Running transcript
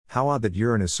How odd that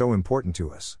urine is so important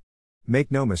to us. Make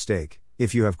no mistake,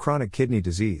 if you have chronic kidney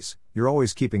disease, you're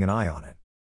always keeping an eye on it.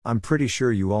 I'm pretty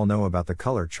sure you all know about the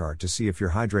color chart to see if you're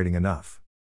hydrating enough.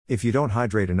 If you don't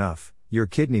hydrate enough, your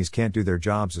kidneys can't do their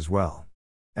jobs as well.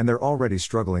 And they're already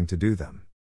struggling to do them.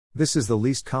 This is the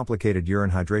least complicated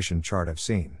urine hydration chart I've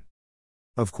seen.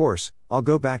 Of course, I'll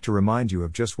go back to remind you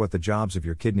of just what the jobs of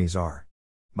your kidneys are.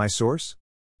 My source?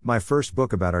 My first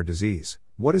book about our disease,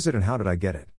 What is it and how did I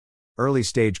get it? Early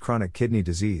stage chronic kidney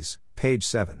disease, page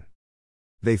 7.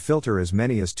 They filter as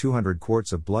many as 200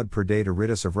 quarts of blood per day to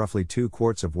rid us of roughly 2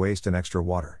 quarts of waste and extra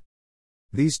water.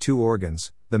 These two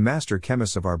organs, the master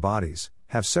chemists of our bodies,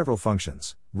 have several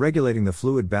functions: regulating the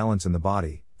fluid balance in the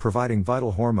body, providing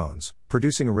vital hormones,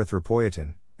 producing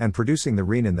erythropoietin, and producing the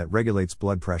renin that regulates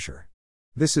blood pressure.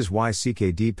 This is why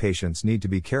CKD patients need to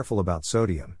be careful about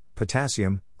sodium,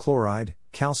 potassium, chloride,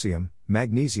 calcium,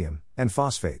 magnesium, and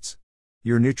phosphates.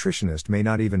 Your nutritionist may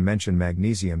not even mention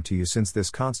magnesium to you since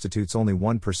this constitutes only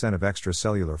 1% of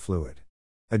extracellular fluid.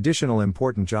 Additional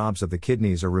important jobs of the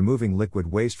kidneys are removing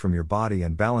liquid waste from your body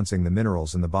and balancing the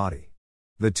minerals in the body.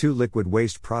 The two liquid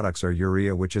waste products are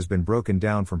urea, which has been broken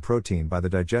down from protein by the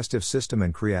digestive system,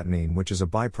 and creatinine, which is a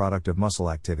byproduct of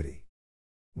muscle activity.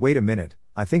 Wait a minute,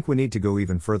 I think we need to go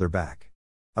even further back.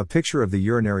 A picture of the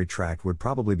urinary tract would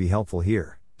probably be helpful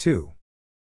here, too.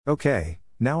 Okay,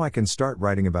 now I can start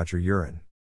writing about your urine.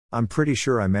 I'm pretty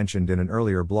sure I mentioned in an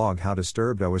earlier blog how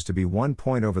disturbed I was to be 1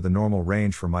 point over the normal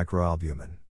range for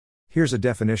microalbumin. Here's a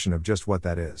definition of just what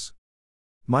that is.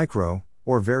 Micro,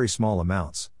 or very small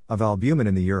amounts, of albumin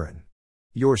in the urine.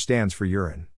 UR stands for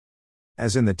urine.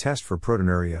 As in the test for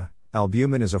proteinuria,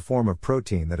 albumin is a form of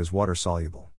protein that is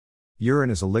water-soluble.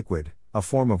 Urine is a liquid, a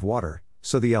form of water,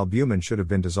 so the albumin should have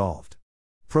been dissolved.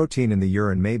 Protein in the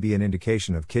urine may be an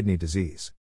indication of kidney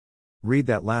disease. Read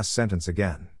that last sentence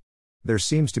again. There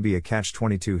seems to be a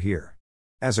catch-22 here.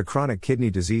 As a chronic kidney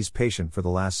disease patient for the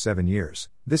last 7 years,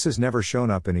 this has never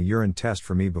shown up in a urine test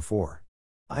for me before.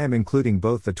 I am including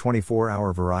both the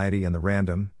 24-hour variety and the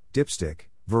random, dipstick,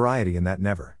 variety in that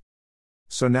never.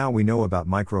 So now we know about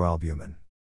microalbumin.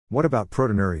 What about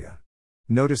proteinuria?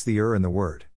 Notice the in the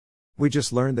word. We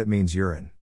just learned that means urine.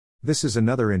 This is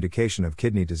another indication of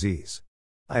kidney disease.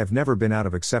 I have never been out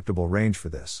of acceptable range for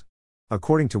this.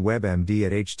 According to WebMD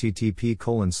at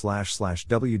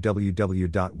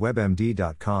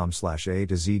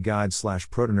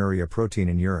http://www.webmd.com/a-to-z-guide/proteinuria protein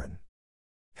in urine.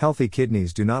 Healthy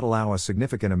kidneys do not allow a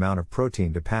significant amount of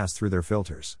protein to pass through their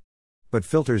filters. But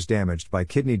filters damaged by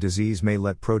kidney disease may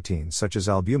let proteins such as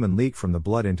albumin leak from the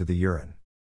blood into the urine.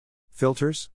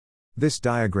 Filters? This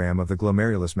diagram of the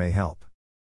glomerulus may help.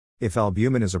 If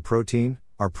albumin is a protein,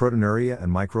 are proteinuria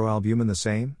and microalbumin the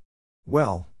same?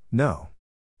 Well, no.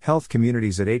 Health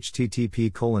Communities at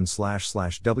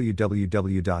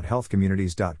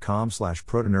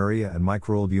http://www.healthcommunities.com/proteinuria and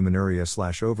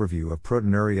microalbuminuria/overview of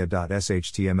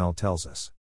proteinuria.html tells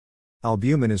us.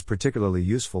 Albumin is particularly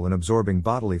useful in absorbing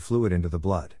bodily fluid into the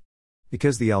blood.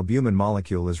 Because the albumin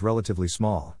molecule is relatively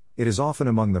small, it is often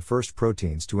among the first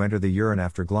proteins to enter the urine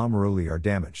after glomeruli are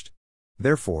damaged.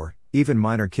 Therefore, even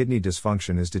minor kidney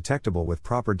dysfunction is detectable with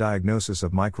proper diagnosis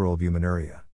of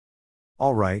microalbuminuria.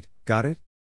 Alright, got it?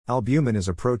 Albumin is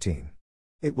a protein.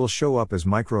 It will show up as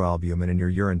microalbumin in your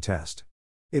urine test.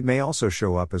 It may also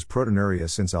show up as proteinuria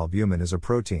since albumin is a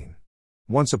protein.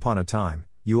 Once upon a time,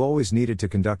 you always needed to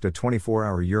conduct a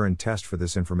 24-hour urine test for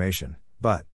this information,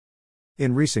 but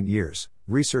in recent years,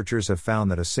 researchers have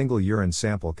found that a single urine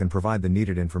sample can provide the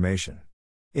needed information.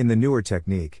 In the newer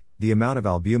technique, the amount of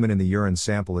albumin in the urine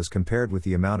sample is compared with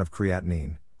the amount of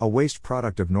creatinine, a waste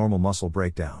product of normal muscle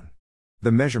breakdown.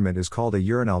 The measurement is called a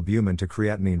urine albumin to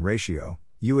creatinine ratio,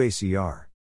 UACR.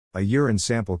 A urine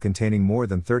sample containing more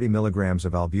than 30 mg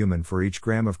of albumin for each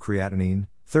gram of creatinine,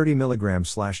 30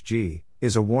 mg/g,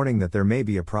 is a warning that there may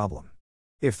be a problem.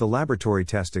 If the laboratory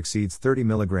test exceeds 30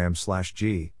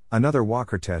 mg/g, another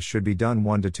Walker test should be done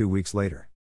 1 to 2 weeks later.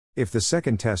 If the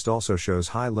second test also shows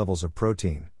high levels of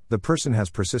protein, the person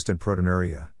has persistent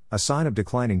proteinuria, a sign of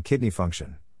declining kidney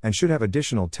function, and should have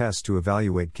additional tests to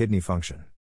evaluate kidney function.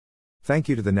 Thank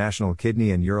you to the National Kidney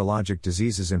and Urologic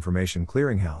Diseases Information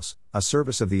Clearinghouse, a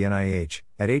service of the NIH,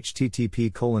 at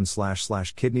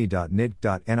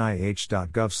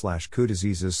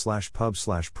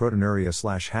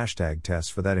http://kidney.nig.nih.gov/codiseases/pub/proteinuria/tests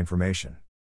for that information.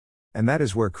 And that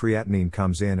is where creatinine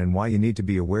comes in and why you need to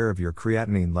be aware of your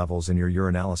creatinine levels in your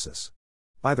urinalysis.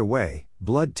 By the way,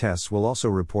 blood tests will also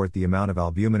report the amount of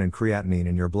albumin and creatinine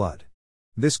in your blood.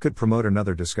 This could promote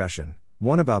another discussion,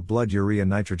 one about blood urea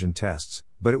nitrogen tests,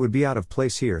 but it would be out of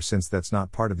place here since that's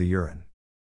not part of the urine.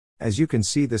 As you can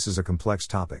see, this is a complex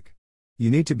topic. You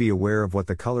need to be aware of what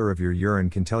the color of your urine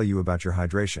can tell you about your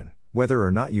hydration, whether or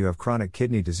not you have chronic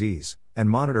kidney disease, and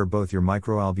monitor both your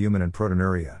microalbumin and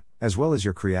proteinuria, as well as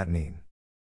your creatinine.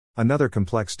 Another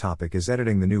complex topic is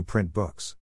editing the new print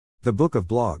books. The Book of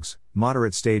Blogs,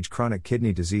 Moderate Stage Chronic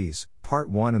Kidney Disease, Part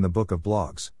 1 and the Book of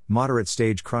Blogs, Moderate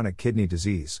Stage Chronic Kidney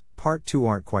Disease, Part 2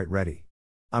 aren't quite ready.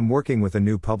 I'm working with a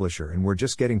new publisher and we're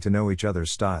just getting to know each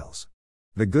other's styles.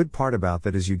 The good part about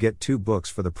that is you get 2 books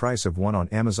for the price of one on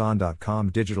Amazon.com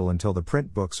digital until the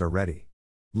print books are ready.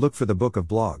 Look for the Book of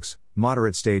Blogs,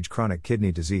 Moderate Stage Chronic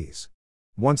Kidney Disease.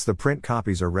 Once the print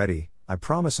copies are ready, I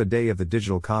promise a day of the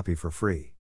digital copy for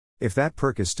free. If that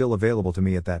perk is still available to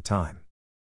me at that time.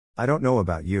 I don't know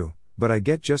about you, but I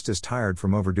get just as tired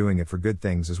from overdoing it for good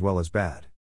things as well as bad.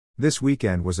 This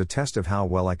weekend was a test of how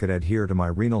well I could adhere to my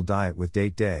renal diet with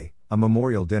date day, a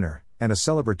memorial dinner, and a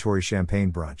celebratory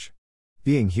champagne brunch.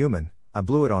 Being human, I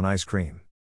blew it on ice cream.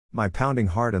 My pounding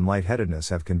heart and lightheadedness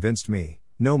have convinced me,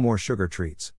 no more sugar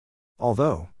treats.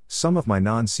 Although, some of my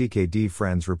non-CKD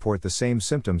friends report the same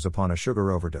symptoms upon a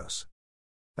sugar overdose.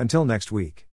 Until next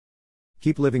week.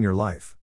 Keep living your life.